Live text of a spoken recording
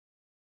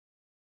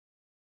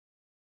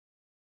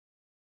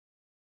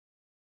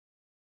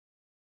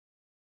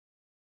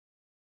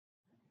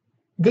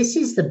This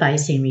is the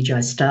base image I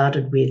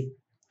started with,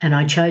 and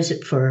I chose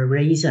it for a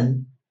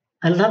reason.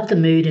 I love the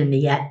mood and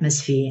the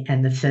atmosphere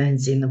and the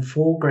ferns in the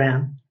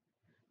foreground.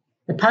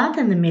 The path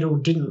in the middle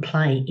didn't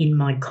play in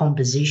my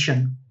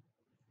composition.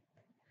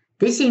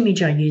 This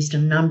image I used a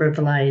number of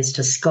layers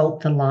to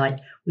sculpt the light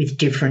with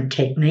different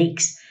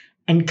techniques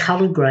and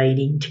colour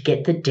grading to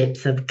get the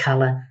depth of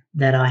colour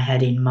that I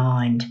had in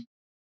mind.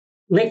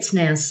 Let's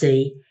now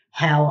see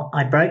how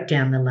I broke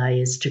down the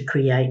layers to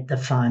create the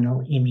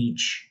final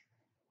image.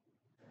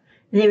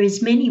 There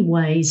is many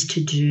ways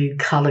to do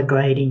colour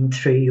grading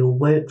through your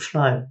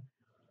workflow.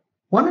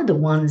 One of the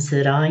ones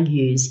that I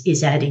use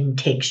is adding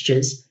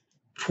textures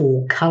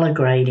for colour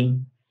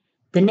grading.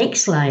 The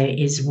next layer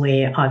is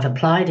where I've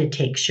applied a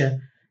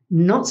texture,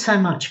 not so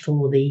much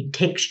for the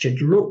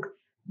textured look,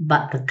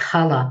 but the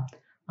colour.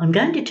 I'm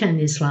going to turn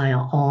this layer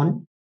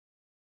on,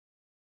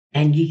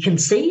 and you can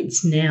see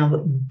it's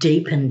now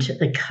deepened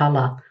the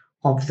colour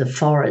of the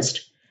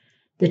forest.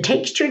 The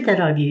texture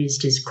that I've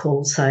used is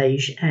called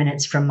Sage, and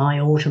it's from my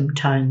Autumn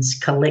Tones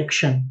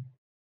collection.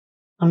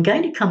 I'm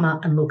going to come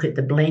up and look at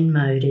the blend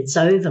mode. It's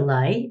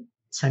overlay,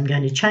 so I'm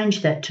going to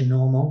change that to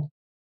normal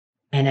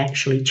and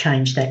actually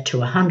change that to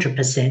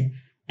 100%,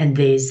 and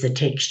there's the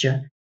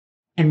texture.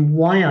 And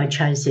why I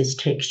chose this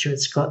texture,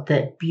 it's got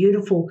that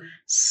beautiful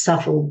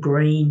subtle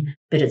green,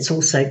 but it's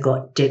also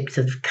got depth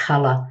of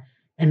colour.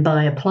 And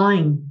by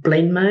applying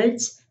blend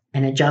modes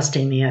and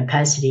adjusting the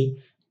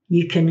opacity,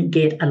 you can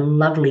get a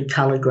lovely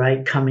colour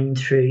grade coming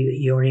through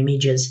your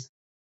images.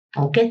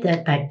 I'll get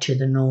that back to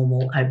the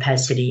normal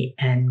opacity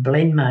and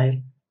blend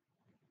mode.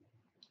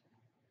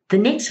 The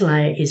next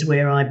layer is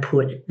where I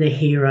put the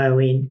hero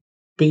in,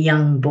 the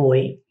young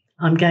boy.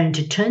 I'm going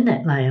to turn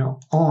that layer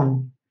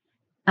on.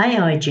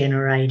 AI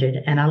generated,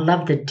 and I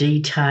love the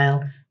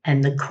detail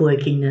and the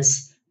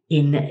quirkiness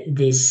in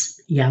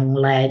this young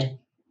lad.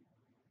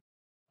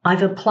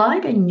 I've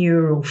applied a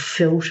neural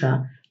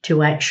filter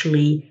to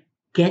actually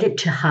get it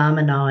to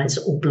harmonise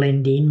or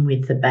blend in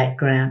with the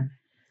background.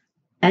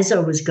 As I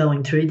was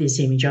going through this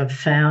image, I've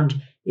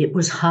found it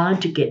was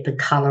hard to get the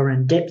colour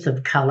and depth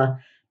of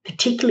colour,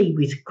 particularly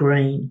with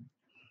green.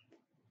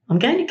 I'm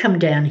going to come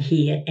down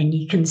here, and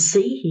you can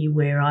see here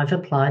where I've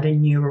applied a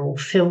neural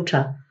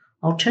filter.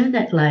 I'll turn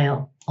that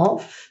layer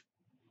off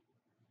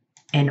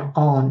and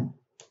on.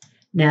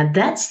 Now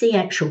that's the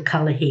actual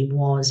colour he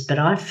was, but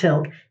I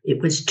felt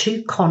it was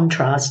too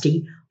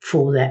contrasty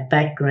for that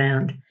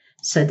background.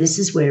 So this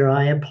is where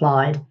I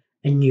applied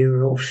a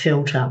neural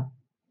filter.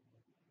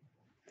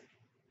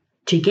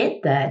 To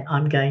get that,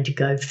 I'm going to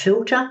go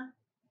Filter,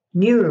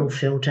 Neural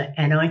Filter,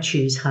 and I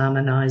choose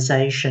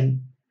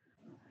Harmonisation.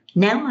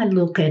 Now I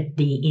look at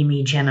the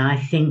image and I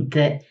think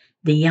that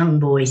the young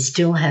boy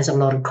still has a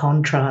lot of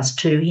contrast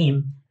to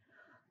him.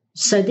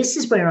 So this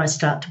is where I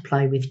start to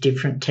play with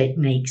different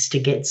techniques to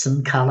get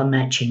some colour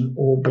matching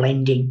or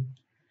blending.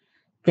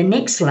 The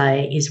next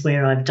layer is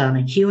where I've done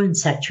a hue and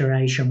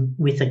saturation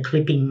with a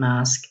clipping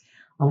mask.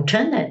 I'll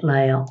turn that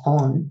layer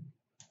on,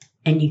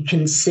 and you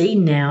can see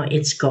now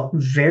it's got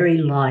very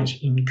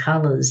light in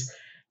colours.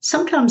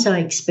 Sometimes I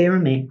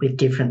experiment with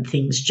different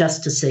things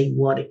just to see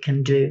what it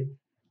can do.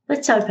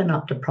 Let's open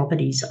up the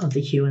properties of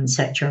the hue and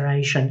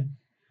saturation,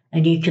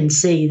 and you can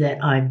see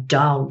that I've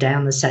dialed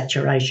down the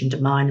saturation to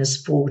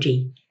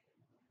 -40.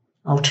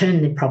 I'll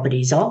turn the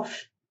properties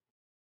off.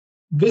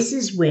 This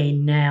is where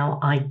now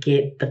I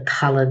get the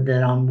colour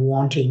that I'm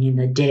wanting in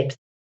the depth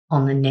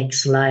on the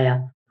next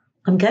layer.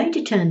 I'm going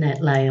to turn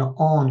that layer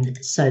on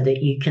so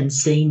that you can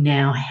see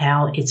now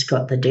how it's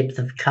got the depth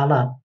of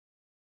colour.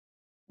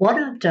 What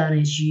I've done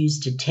is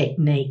used a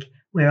technique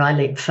where I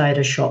let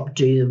Photoshop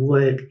do the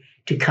work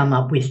to come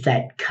up with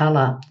that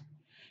colour.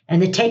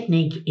 And the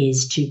technique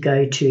is to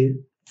go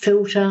to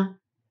Filter,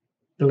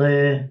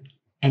 Blur,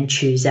 and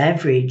choose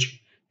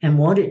Average. And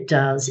what it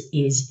does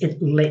is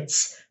it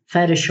lets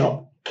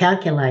Photoshop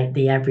calculate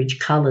the average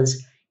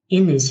colours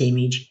in this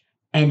image,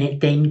 and it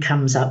then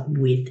comes up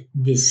with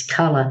this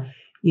colour.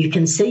 You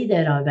can see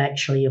that I've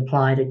actually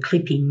applied a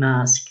clipping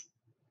mask.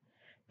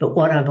 But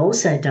what I've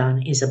also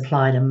done is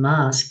applied a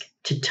mask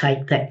to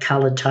take that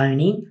colour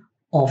toning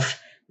off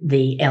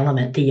the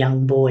element, the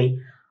young boy.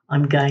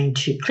 I'm going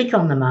to click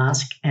on the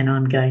mask and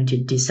I'm going to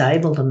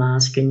disable the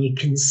mask, and you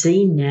can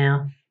see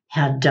now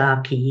how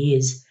dark he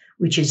is,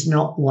 which is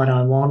not what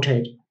I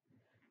wanted.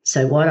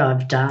 So what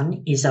I've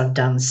done is I've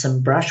done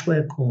some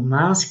brushwork or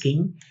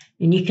masking,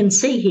 and you can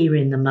see here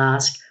in the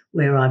mask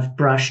where I've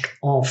brushed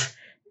off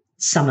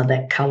some of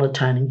that colour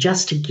toning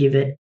just to give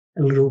it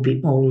a little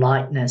bit more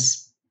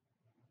lightness.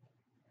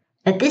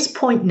 At this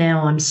point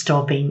now I'm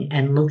stopping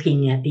and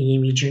looking at the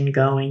image and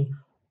going,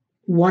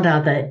 what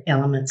other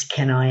elements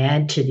can I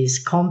add to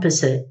this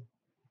composite?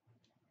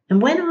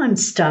 And when I'm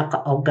stuck,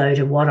 I'll go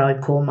to what I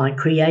call my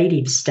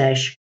creative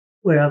stash,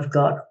 where I've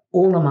got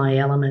all of my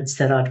elements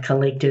that I've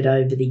collected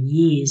over the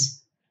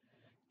years.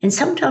 And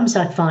sometimes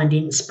I find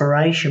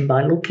inspiration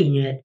by looking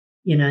at,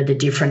 the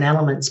different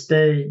elements,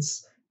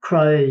 birds,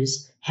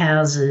 crows,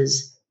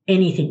 houses,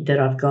 anything that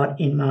I've got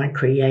in my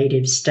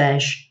creative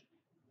stash.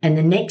 And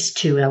the next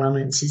two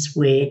elements is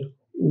where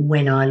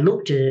when I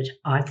looked at it,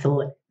 I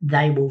thought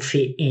they will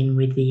fit in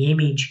with the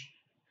image.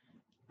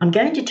 I'm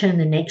going to turn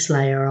the next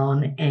layer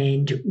on,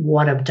 and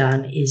what I've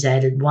done is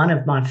added one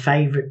of my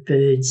favourite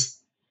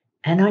birds,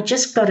 and I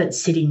just got it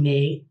sitting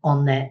there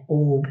on that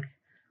orb.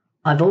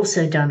 I've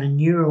also done a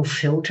neural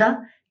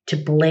filter to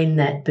blend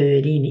that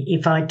bird in.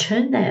 If I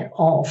turn that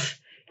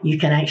off, you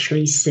can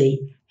actually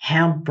see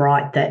how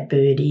bright that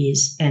bird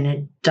is, and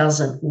it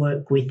doesn't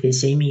work with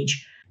this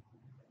image.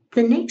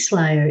 The next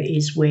layer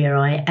is where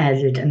I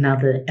added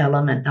another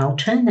element. I'll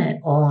turn that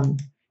on,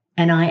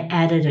 and I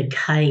added a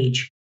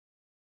cage.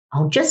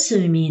 I'll just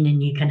zoom in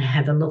and you can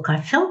have a look. I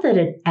felt that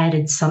it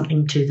added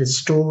something to the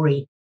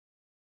story.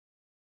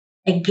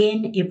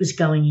 Again, it was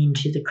going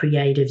into the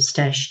Creative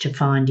Stash to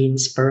find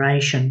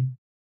inspiration.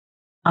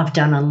 I've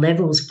done a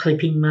levels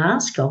clipping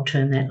mask. I'll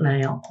turn that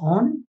layer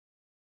on.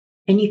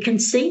 And you can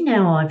see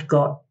now I've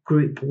got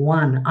group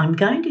 1. I'm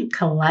going to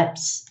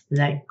collapse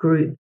that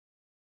group.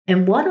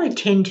 And what I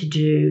tend to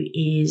do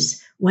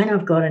is when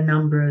I've got a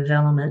number of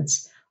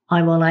elements,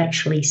 I will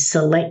actually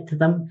select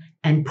them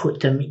and put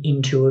them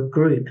into a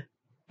group.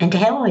 And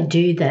how I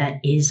do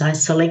that is I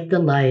select the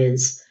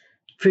layers.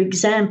 For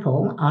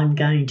example, I'm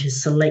going to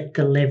select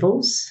the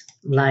levels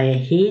layer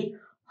here,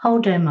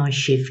 hold down my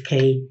Shift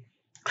key,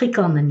 click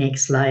on the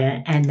next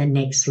layer and the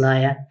next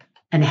layer,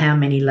 and how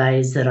many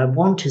layers that I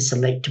want to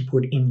select to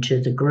put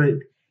into the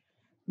group.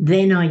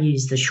 Then I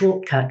use the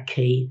shortcut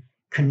key,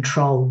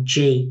 Control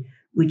G,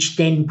 which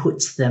then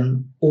puts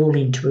them all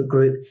into a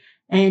group.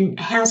 And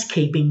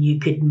housekeeping, you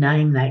could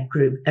name that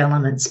group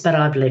elements, but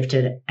I've left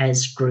it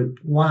as group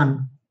 1.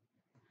 I'm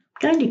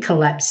going to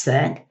collapse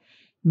that.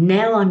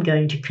 Now I'm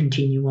going to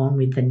continue on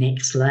with the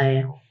next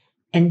layer.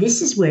 And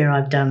this is where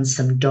I've done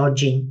some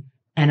dodging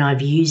and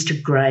I've used a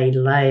grey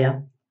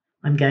layer.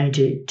 I'm going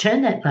to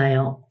turn that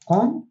layer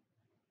on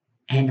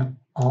and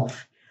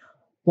off.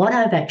 What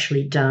I've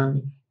actually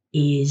done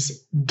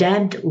is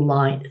dabbed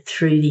light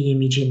through the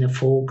image in the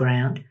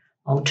foreground.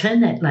 I'll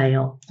turn that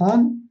layer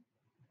on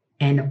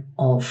and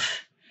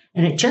off.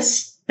 And it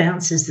just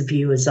bounces the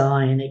viewer's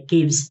eye and it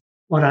gives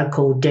what I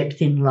call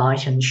depth in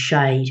light and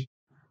shade.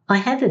 I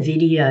have a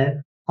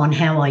video on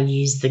how I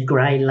use the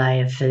grey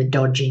layer for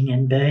dodging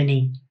and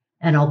burning,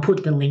 and I'll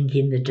put the link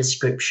in the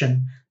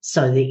description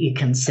so that you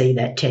can see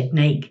that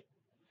technique.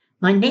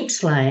 My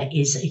next layer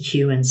is a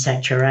hue and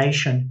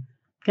saturation.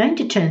 I'm going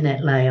to turn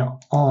that layer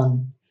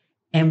on,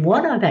 and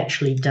what I've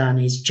actually done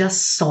is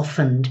just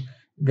softened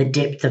the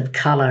depth of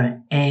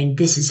colour, and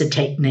this is a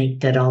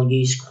technique that I'll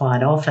use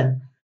quite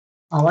often.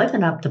 I'll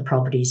open up the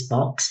properties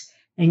box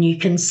and you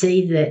can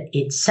see that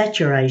its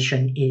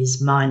saturation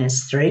is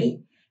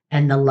 -3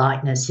 and the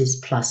lightness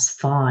is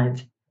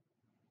 +5.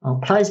 I'll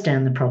close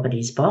down the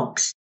properties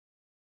box.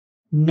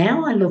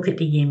 Now I look at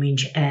the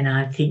image and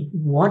I think,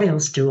 what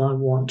else do I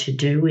want to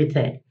do with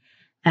it?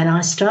 And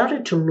I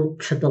started to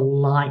look for the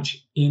light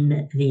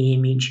in the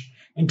image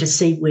and to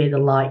see where the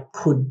light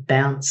could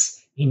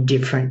bounce in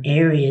different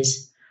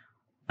areas.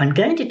 I'm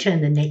going to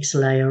turn the next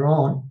layer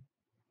on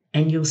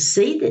and you'll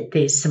see that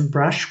there's some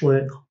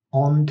brushwork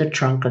on the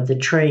trunk of the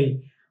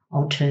tree.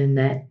 I'll turn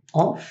that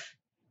off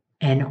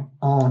and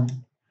on.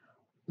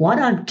 What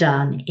I've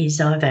done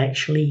is I've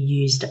actually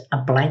used a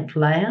blank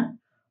layer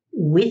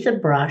with a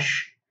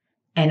brush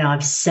and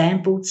I've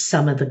sampled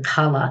some of the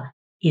colour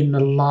in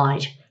the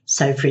light.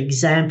 So for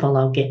example,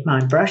 I'll get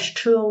my brush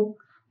tool,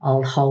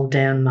 I'll hold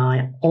down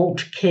my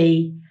Alt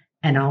key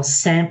and I'll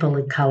sample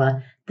a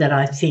colour that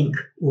I think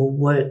will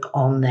work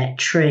on that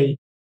tree.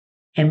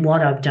 And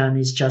what I've done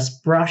is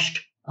just brushed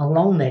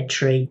along that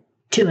tree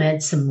to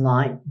add some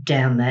light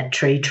down that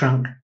tree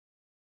trunk.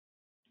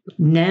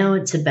 Now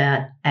it's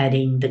about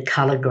adding the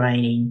colour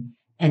grading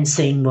and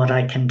seeing what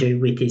I can do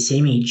with this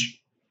image.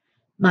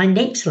 My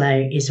next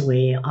layer is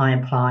where I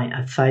apply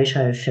a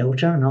photo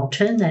filter, and I'll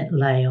turn that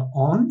layer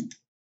on.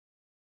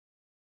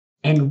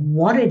 And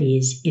what it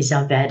is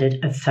I've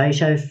added a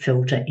photo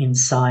filter in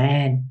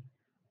cyan.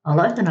 I'll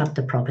open up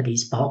the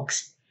properties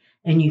box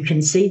and you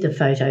can see the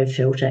photo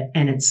filter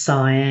and it's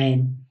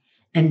cyan.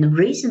 And the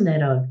reason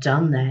that I've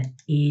done that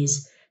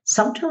is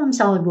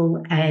sometimes I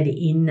will add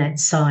in that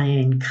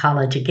cyan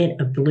colour to get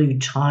a blue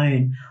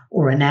tone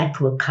or an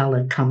aqua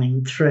colour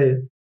coming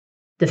through.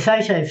 The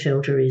photo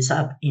filter is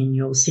up in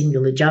your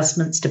single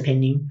adjustments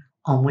depending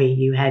on where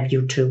you have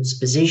your tools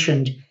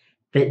positioned,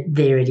 but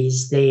there it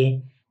is there.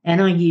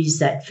 And I use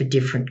that for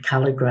different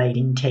colour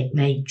grading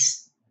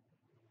techniques.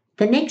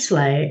 The next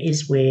layer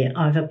is where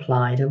I've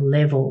applied a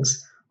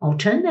levels. I'll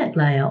turn that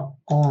layer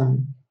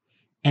on,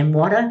 and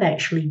what I've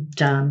actually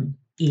done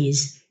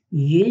is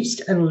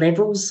used a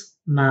levels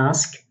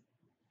mask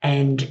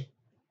and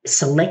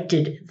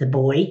selected the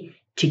boy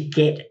to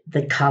get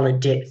the colour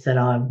depth that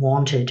I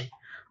wanted.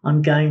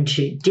 I'm going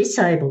to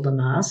disable the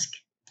mask,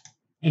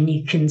 and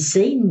you can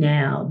see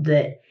now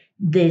that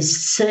there's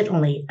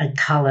certainly a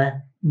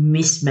colour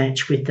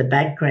mismatch with the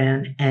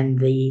background and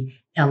the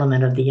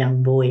element of the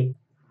young boy.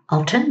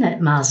 I'll turn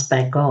that mask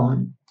back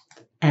on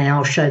and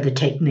I'll show the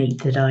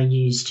technique that I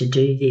use to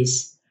do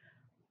this.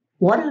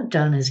 What I've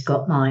done is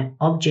got my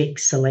object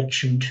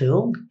selection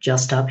tool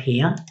just up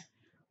here.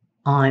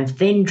 I've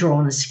then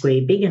drawn a square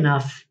big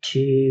enough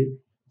to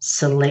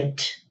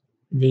select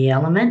the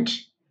element.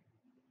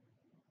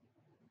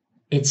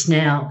 It's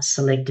now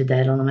selected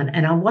that element,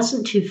 and I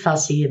wasn't too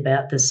fussy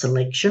about the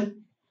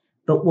selection,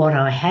 but what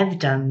I have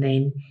done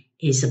then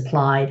is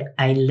applied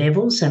a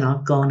levels, and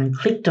I've gone and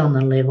clicked on the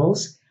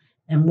levels,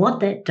 and what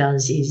that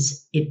does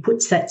is it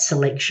puts that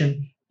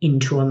selection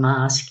into a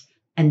mask,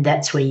 and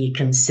that's where you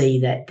can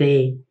see that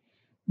there.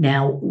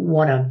 Now,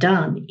 what I've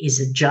done is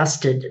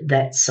adjusted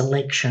that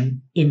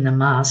selection in the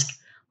mask.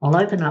 I'll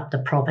open up the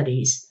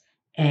properties,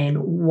 and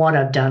what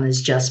I've done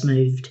is just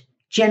moved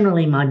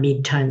generally my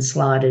mid-tone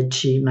slider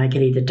to make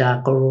it either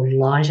darker or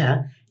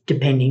lighter,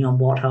 depending on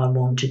what I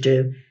want to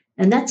do.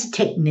 And that's a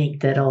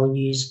technique that I'll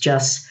use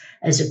just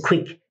as a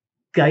quick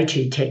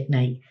go-to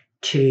technique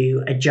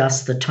to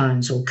adjust the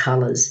tones or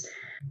colours.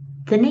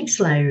 The next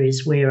layer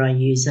is where I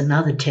use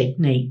another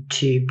technique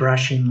to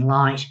brush in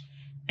light.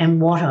 And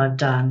what I've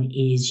done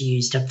is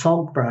used a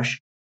fog brush.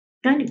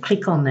 I'm going to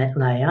click on that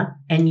layer,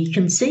 and you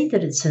can see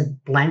that it's a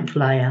blank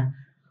layer.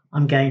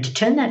 I'm going to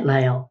turn that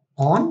layer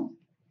on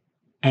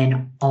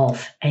and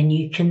off, and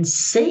you can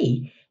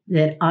see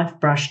that I've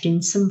brushed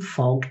in some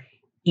fog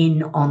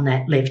in on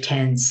that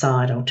left-hand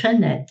side. I'll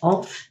turn that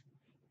off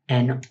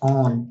and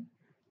on.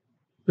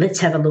 Let's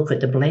have a look at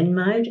the blend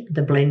mode.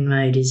 The blend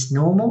mode is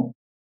normal,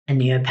 and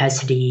the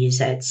opacity is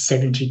at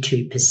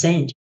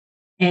 72%.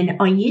 And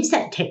I use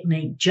that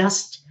technique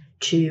just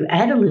to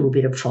add a little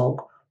bit of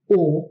fog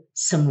or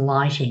some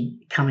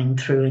lighting coming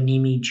through an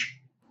image.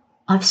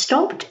 I've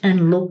stopped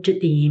and looked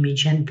at the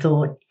image and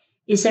thought,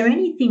 is there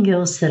anything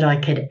else that I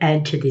could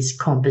add to this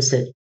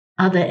composite?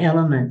 Other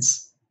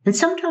elements? And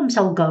sometimes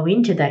I'll go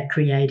into that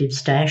creative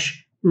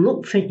stash,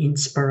 look for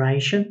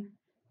inspiration,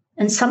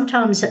 and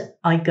sometimes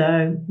I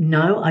go,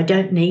 no, I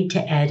don't need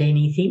to add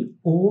anything,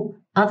 or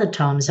other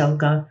times I'll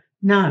go,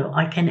 no,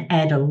 I can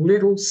add a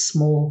little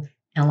small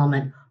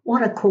element,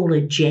 what I call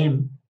a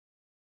gem.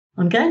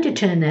 I'm going to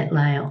turn that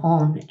layer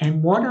on,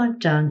 and what I've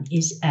done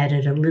is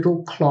added a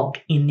little clock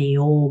in the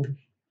orb,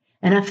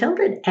 and I felt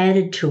it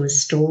added to a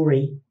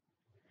story.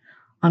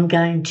 I'm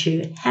going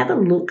to have a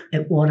look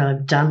at what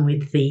I've done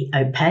with the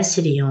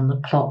opacity on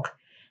the clock,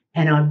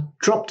 and I've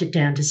dropped it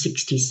down to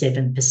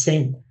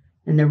 67%.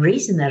 And the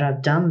reason that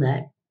I've done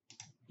that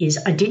is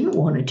I didn't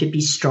want it to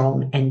be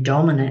strong and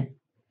dominant,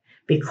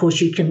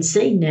 because you can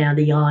see now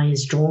the eye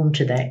is drawn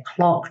to that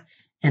clock,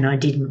 and I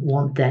didn't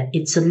want that.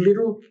 It's a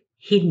little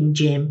hidden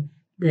gem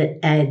that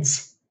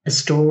adds a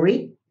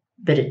story,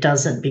 but it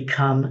doesn't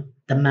become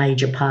the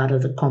major part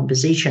of the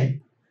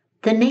composition.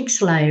 The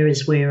next layer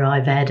is where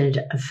I've added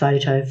a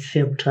photo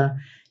filter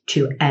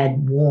to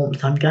add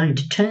warmth. I'm going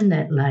to turn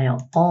that layer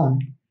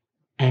on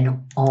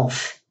and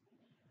off.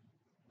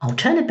 I'll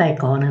turn it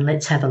back on, and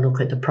let's have a look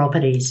at the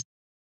properties.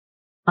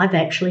 I've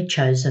actually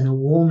chosen a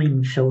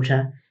warming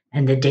filter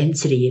and the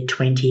density at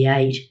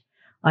 28.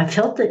 I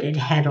felt that it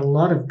had a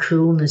lot of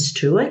coolness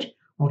to it.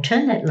 I'll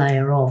turn that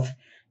layer off,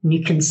 and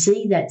you can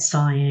see that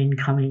cyan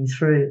coming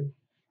through.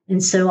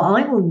 And so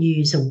I will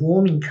use a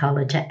warming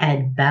colour to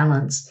add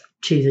balance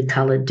to the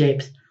colour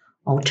depth.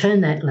 I'll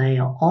turn that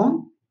layer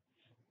on,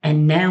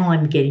 and now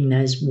I'm getting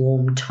those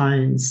warm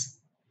tones.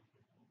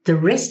 The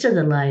rest of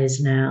the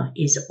layers now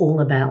is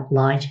all about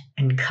light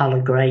and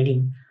colour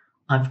grading.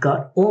 I've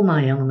got all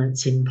my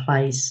elements in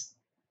place.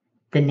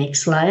 The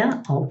next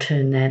layer, I'll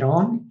turn that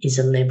on, is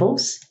a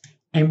levels.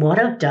 And what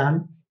I've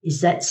done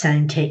is that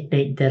same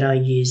technique that I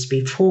used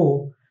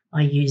before.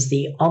 I used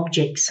the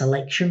object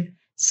selection,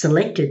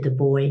 selected the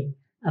boy,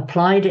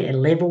 applied a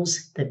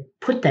levels that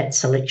put that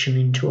selection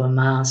into a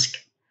mask.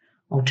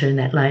 I'll turn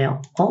that layer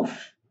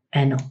off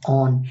and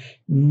on.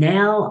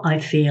 Now I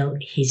feel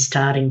he's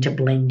starting to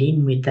blend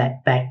in with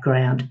that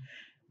background.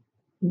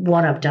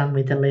 What I've done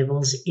with the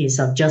levels is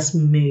I've just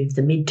moved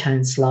the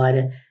mid-tone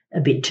slider a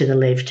bit to the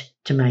left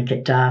to make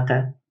it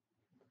darker.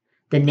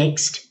 The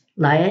next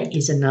layer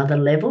is another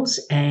levels,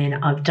 and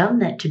I've done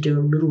that to do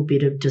a little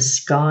bit of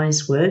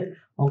disguise work.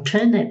 I'll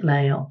turn that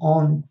layer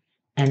on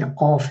and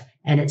off,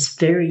 and it's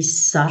very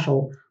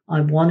subtle.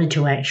 I wanted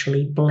to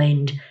actually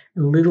blend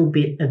a little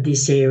bit of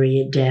this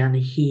area down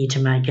here to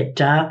make it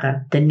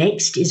darker. The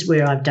next is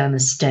where I've done a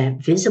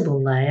stamp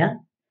visible layer,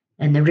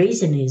 and the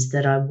reason is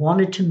that I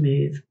wanted to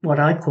move what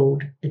I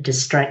called a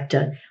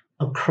distractor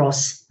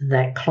across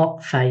that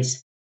clock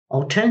face.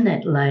 I'll turn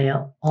that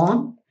layer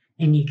on,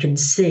 and you can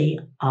see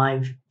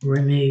I've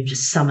removed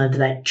some of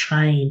that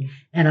chain,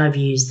 and I've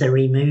used the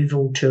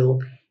removal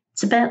tool.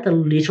 It's about the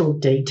little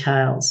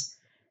details.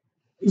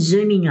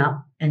 Zooming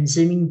up and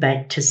zooming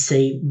back to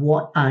see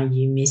what are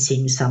you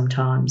missing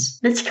sometimes.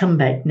 Let's come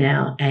back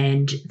now,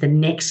 and the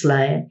next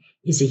layer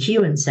is a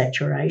hue and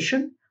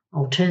saturation.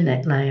 I'll turn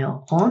that layer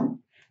on,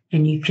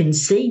 and you can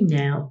see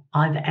now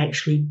I've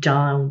actually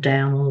dialed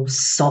down or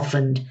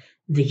softened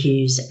the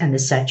hues and the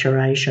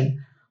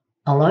saturation.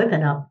 I'll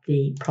open up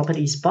the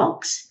properties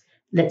box.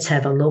 Let's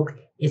have a look.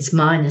 It's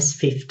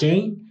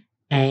 -15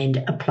 and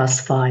a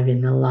 +5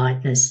 in the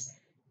lightness.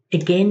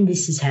 Again,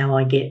 this is how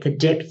I get the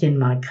depth in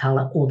my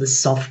colour or the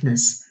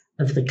softness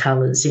of the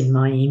colours in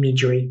my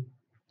imagery.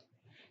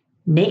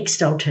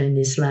 Next, I'll turn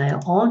this layer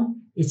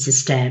on. It's a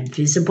stamp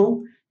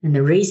visible, and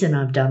the reason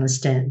I've done a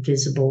stamp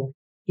visible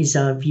is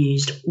I've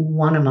used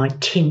one of my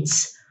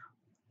tints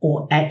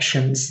or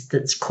actions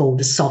that's called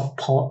a soft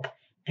pop,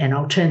 and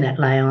I'll turn that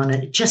layer on,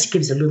 and it just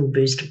gives a little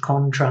boost of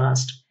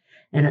contrast,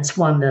 and it's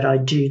one that I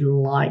do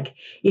like.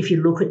 If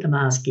you look at the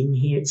mask in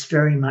here, it's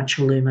very much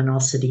a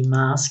luminosity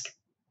mask.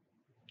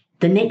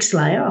 The next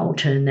layer, I'll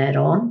turn that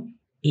on,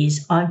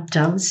 is I've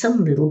done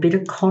some little bit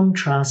of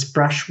contrast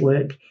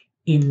brushwork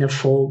in the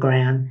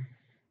foreground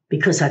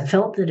because I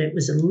felt that it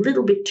was a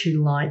little bit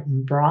too light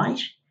and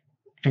bright,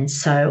 and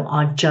so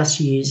I've just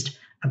used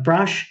a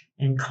brush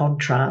and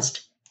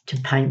contrast to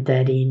paint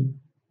that in.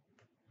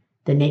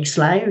 The next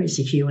layer is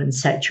a hue and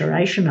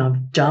saturation.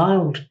 I've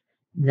dialed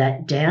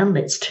that down.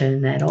 Let's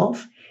turn that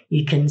off.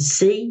 You can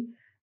see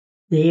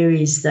there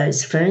is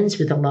those ferns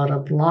with a lot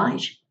of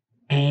light,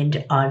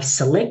 and I've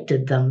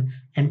selected them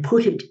and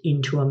put it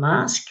into a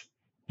mask,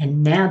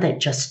 and now that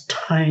just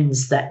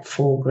tones that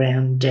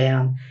foreground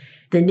down.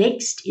 The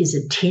next is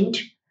a tint.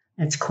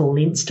 It's called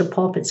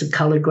Instapop. It's a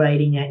colour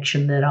grading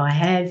action that I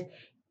have.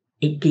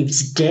 It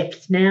gives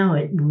depth now.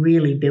 It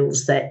really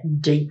builds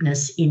that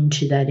deepness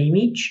into that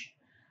image.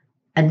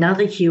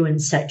 Another hue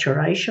and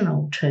saturation,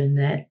 I'll turn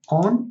that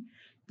on.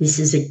 This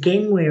is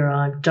again where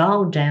I've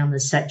dialed down the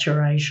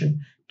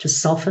saturation to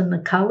soften the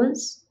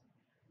colours.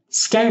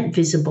 Stamp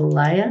visible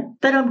layer,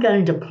 but I'm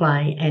going to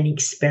play and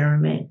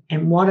experiment.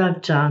 And what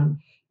I've done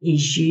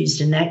is used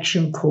an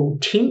action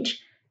called tint,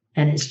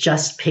 and it's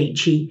just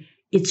peachy.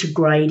 It's a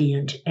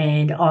gradient,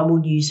 and I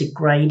will use a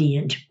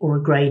gradient or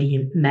a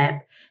gradient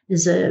map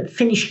as a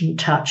finishing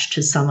touch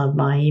to some of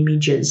my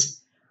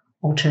images.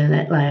 I'll turn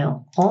that layer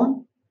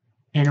on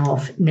and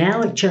off.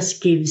 Now it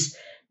just gives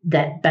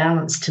that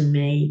balance to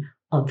me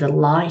of the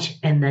light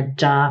and the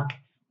dark,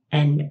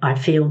 and I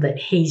feel that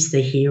he's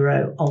the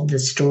hero of the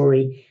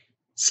story,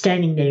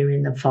 standing there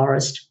in the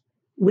forest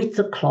with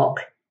the clock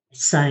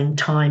saying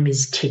time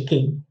is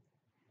ticking.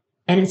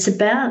 And it's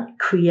about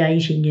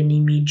creating an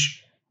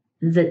image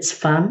that's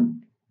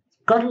fun,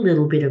 got a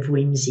little bit of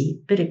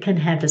whimsy, but it can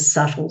have a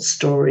subtle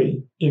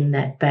story in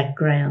that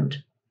background.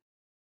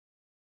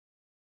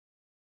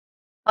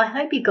 I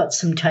hope you got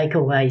some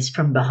takeaways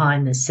from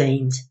behind the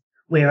scenes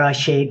where I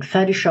shared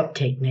Photoshop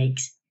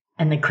techniques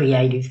and the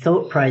creative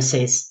thought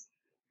process.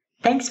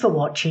 Thanks for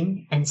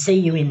watching, and see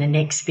you in the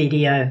next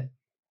video.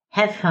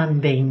 Have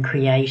fun being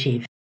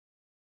creative.